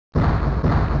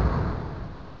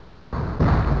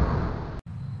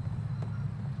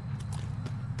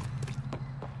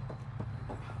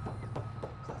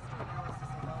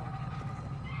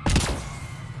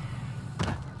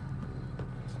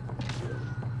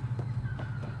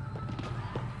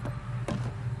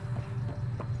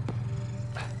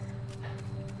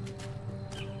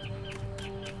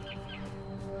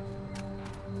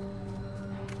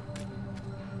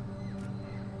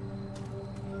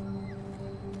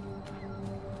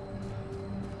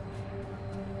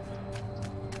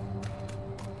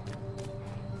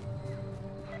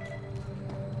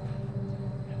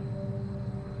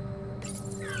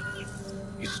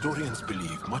historians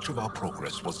believe much of our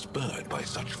progress was spurred by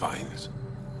such finds.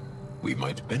 We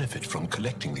might benefit from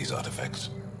collecting these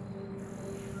artifacts.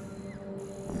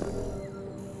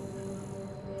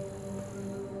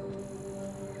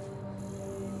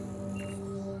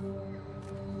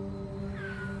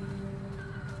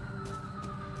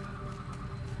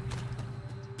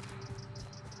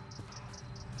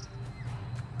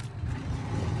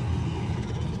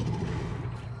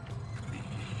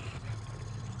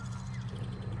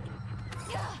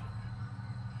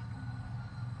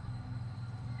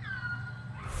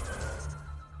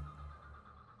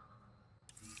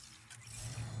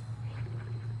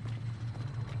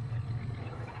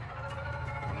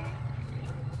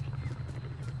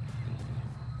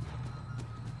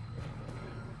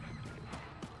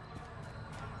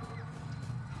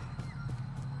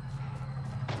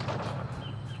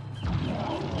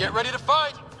 Get ready to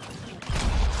fight!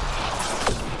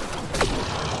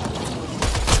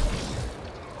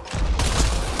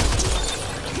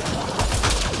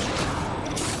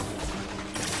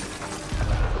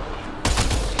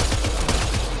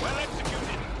 Well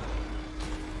executed.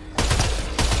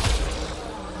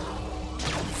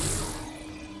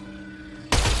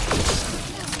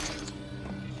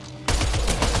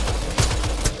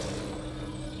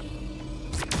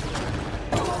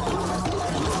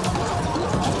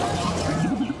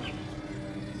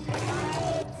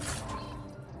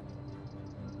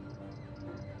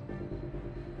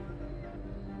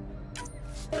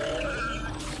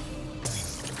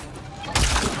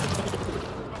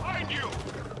 Behind you!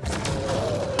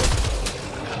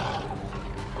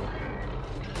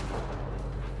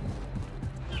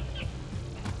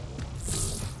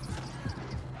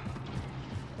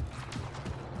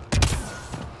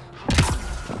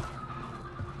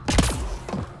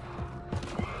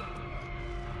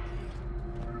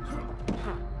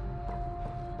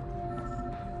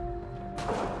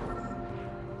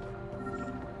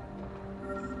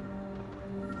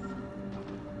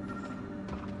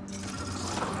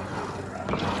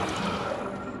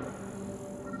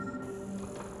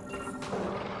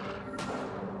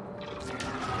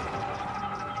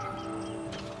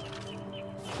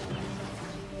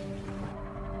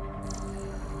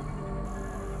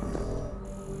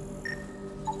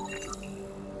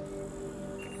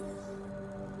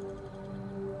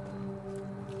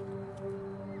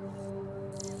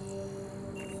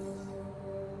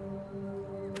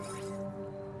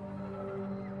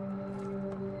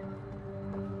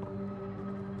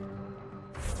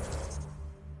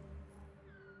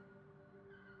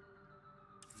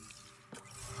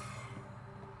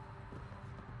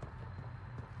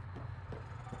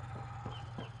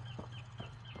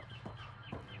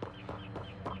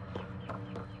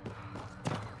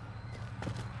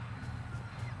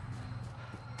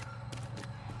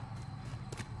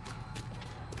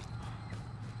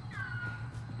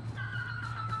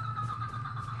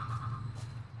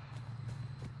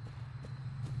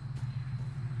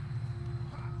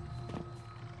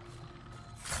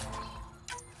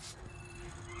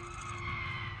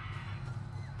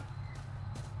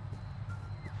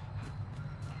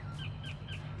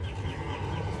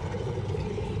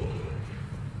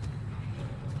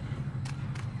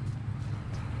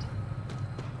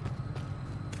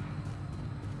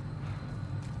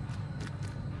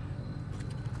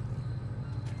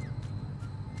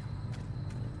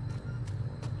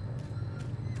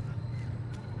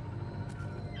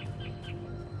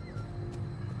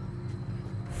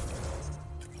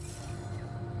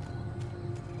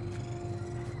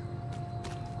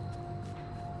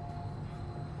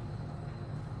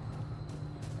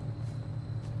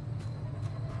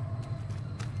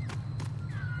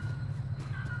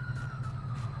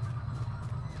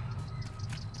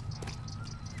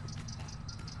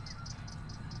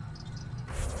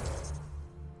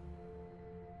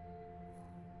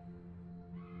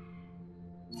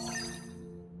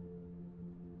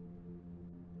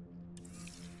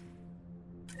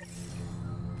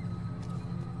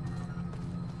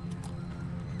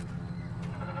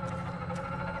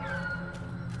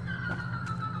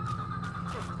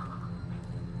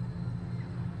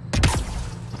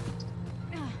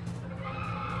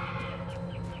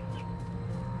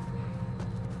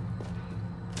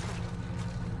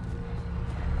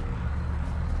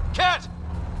 Cat!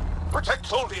 Protect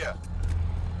Soldier!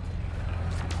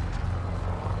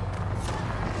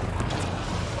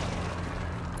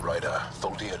 Ryder,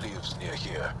 Tholdia lives near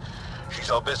here. She's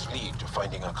our best lead to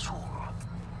finding Aksul.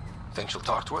 Think she'll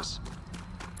talk to us?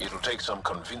 It'll take some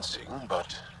convincing,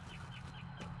 but...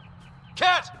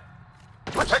 Cat!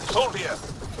 Protect Soldier!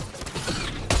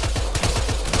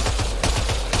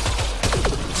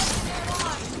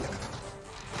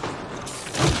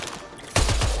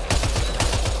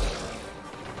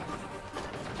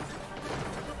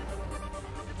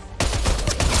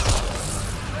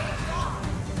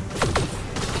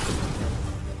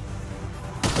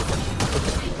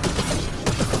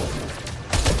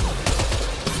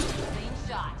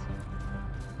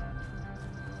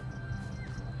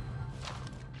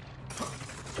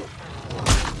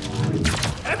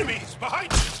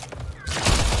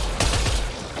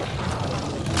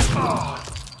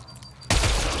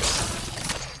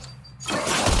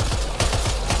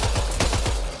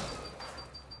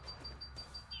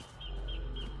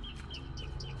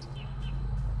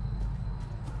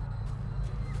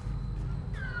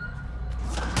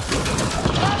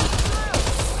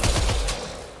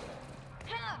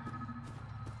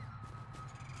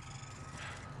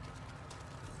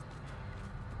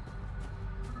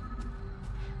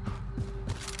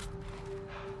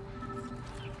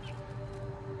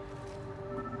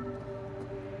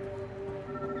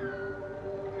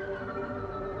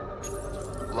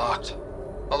 Locked.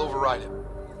 I'll override it.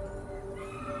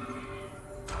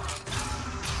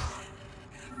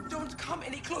 Don't come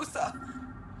any closer.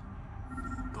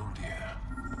 Oh dear.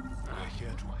 We're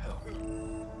here to help.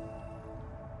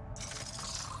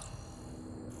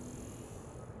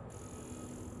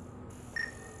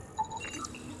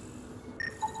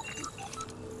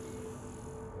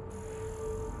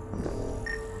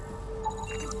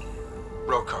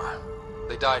 Rokar.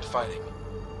 They died fighting.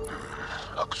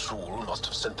 Aksul must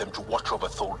have sent them to watch over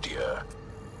Tholdir.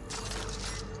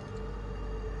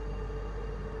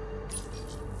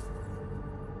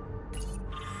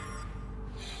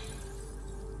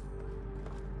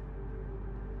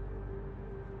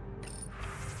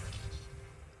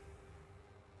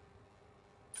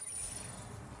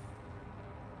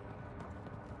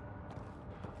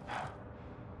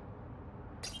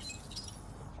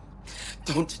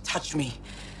 Don't touch me.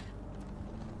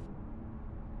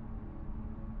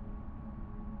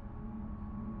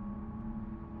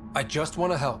 I just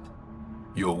want to help.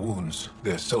 Your wounds,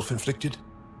 they're self-inflicted?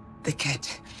 The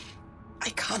cat. I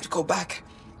can't go back.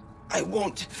 I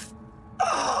won't.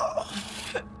 Oh.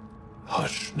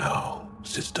 Hush now,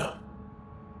 sister.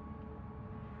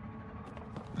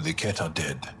 The Ket are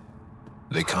dead.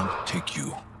 They can't take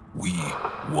you. We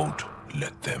won't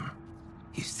let them.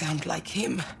 You sound like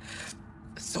him.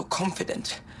 So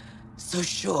confident. So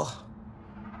sure.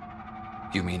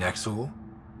 You mean Exul?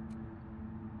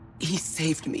 He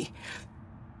saved me.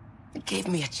 Gave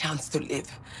me a chance to live.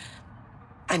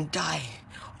 And die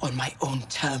on my own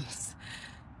terms.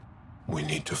 We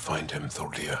need to find him,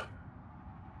 Tholdir.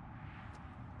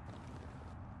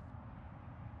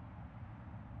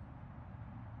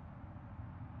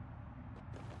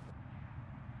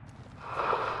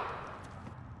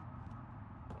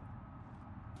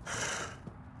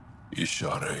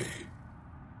 Ishare,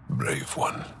 brave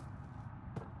one.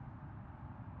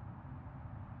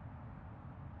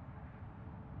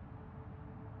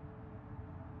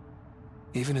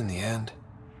 Even in the end,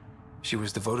 she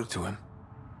was devoted to him.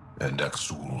 And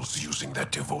Aksul's using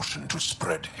that devotion to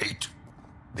spread hate.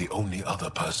 The only other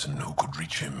person who could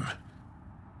reach him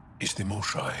is the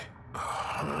Moshai.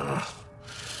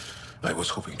 I was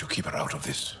hoping to keep her out of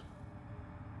this.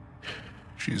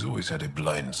 She's always had a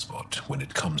blind spot when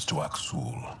it comes to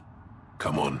Aksul.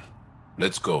 Come on,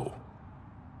 let's go.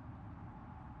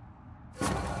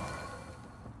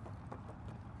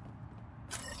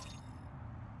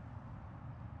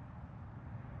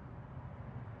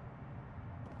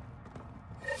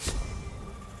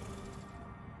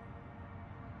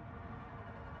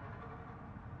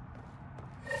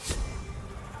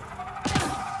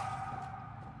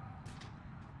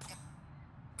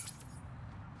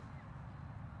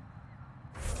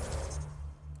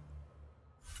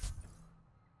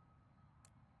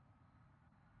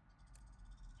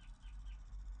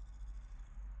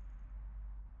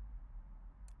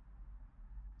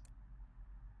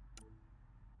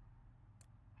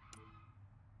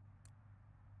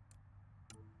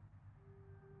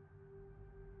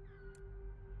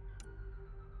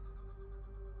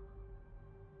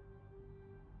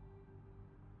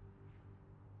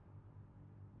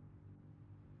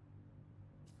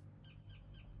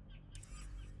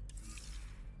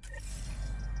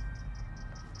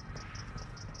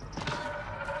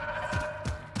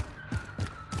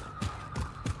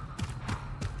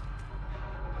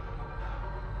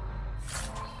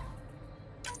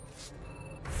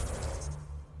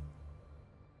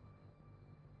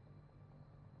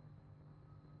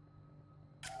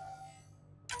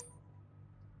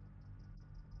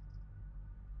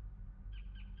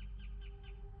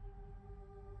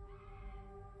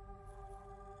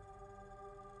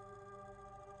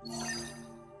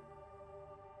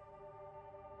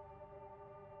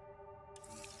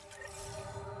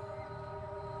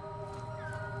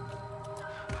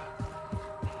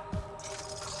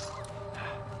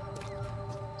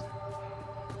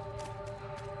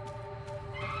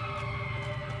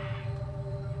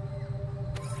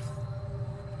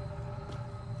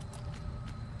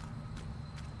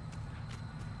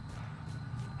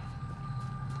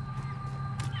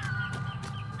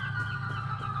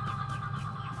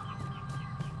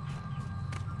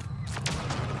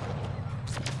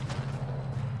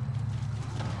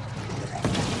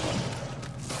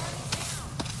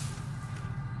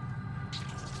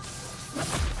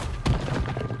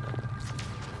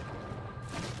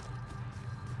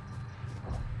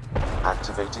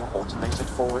 Activating automated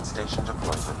forward station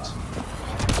deployment.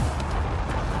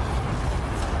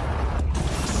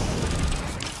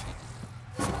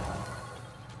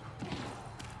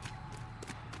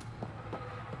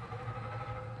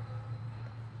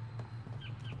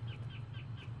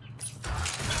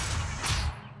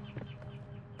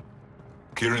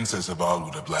 Kieran says Aval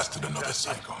would have blasted another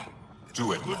cycle.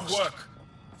 2 at Good most. work.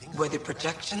 Were the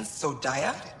projections so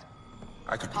dire?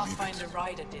 I could believe Pathfinder it.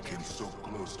 Ryder did Came it. so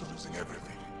close to losing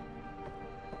everything.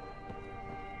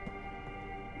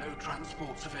 No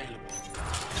transports available.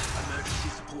 Emergency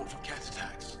support for cat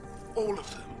attacks. All of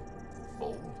them.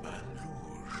 Old Man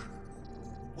Luge.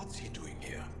 What's he doing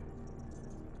here?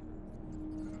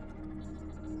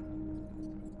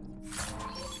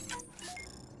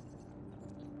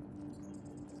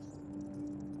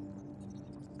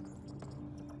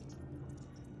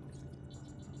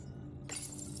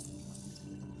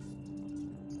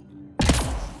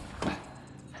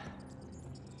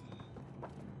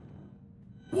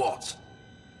 What?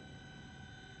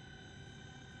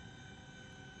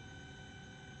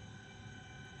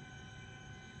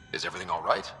 Is everything all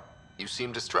right? You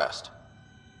seem distressed.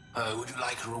 Would you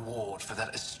like a reward for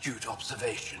that astute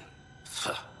observation?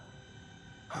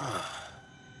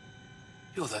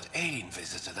 You're that alien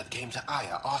visitor that came to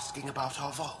Aya asking about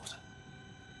our vault.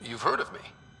 You've heard of me.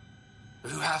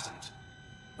 Who hasn't?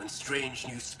 When strange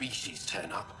new species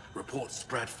turn up, reports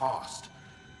spread fast.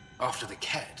 After the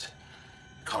Ket,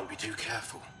 can't be too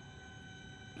careful.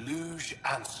 Luge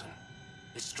Anson,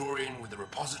 historian with the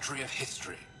Repository of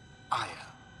History, Aya.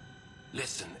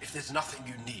 Listen, if there's nothing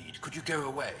you need, could you go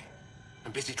away?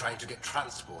 I'm busy trying to get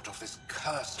transport off this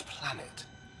cursed planet.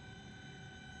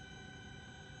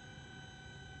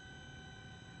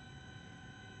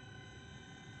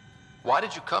 Why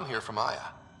did you come here from Aya?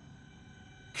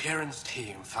 Kieran's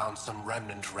team found some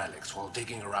remnant relics while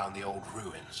digging around the old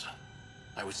ruins.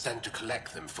 I was sent to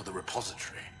collect them for the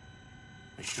repository.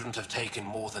 It shouldn't have taken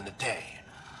more than a day.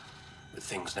 But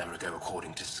things never go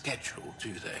according to schedule,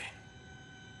 do they?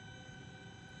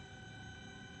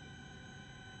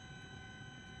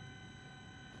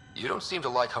 You don't seem to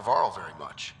like Havarl very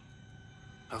much.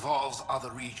 Haval's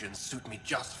other regions suit me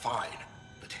just fine.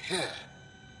 But here...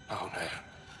 oh no.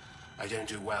 I don't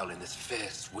do well in this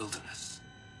fierce wilderness.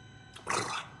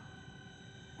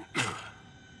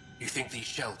 You think these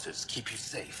shelters keep you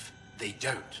safe? They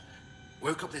don't.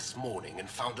 Woke up this morning and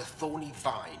found a thorny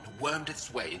vine wormed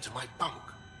its way into my bunk.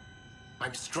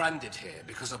 I'm stranded here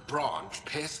because a branch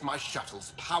pierced my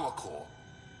shuttle's power core.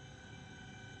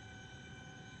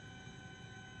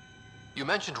 You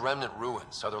mentioned remnant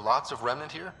ruins. Are there lots of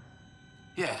remnant here?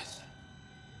 Yes.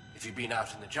 If you've been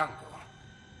out in the jungle,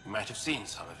 you might have seen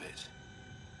some of it.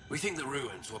 We think the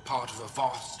ruins were part of a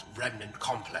vast remnant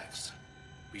complex.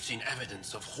 We've seen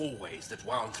evidence of hallways that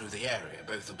wound through the area,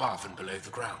 both above and below the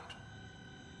ground.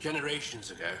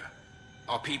 Generations ago,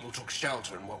 our people took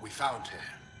shelter in what we found here.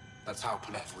 That's how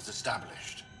Paleth was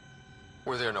established.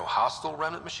 Were there no hostile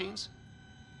remnant machines?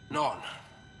 None,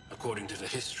 according to the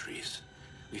histories.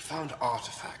 We found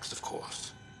artifacts, of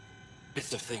course.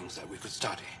 Bits of things that we could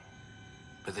study.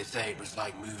 But they say it was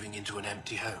like moving into an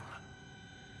empty home.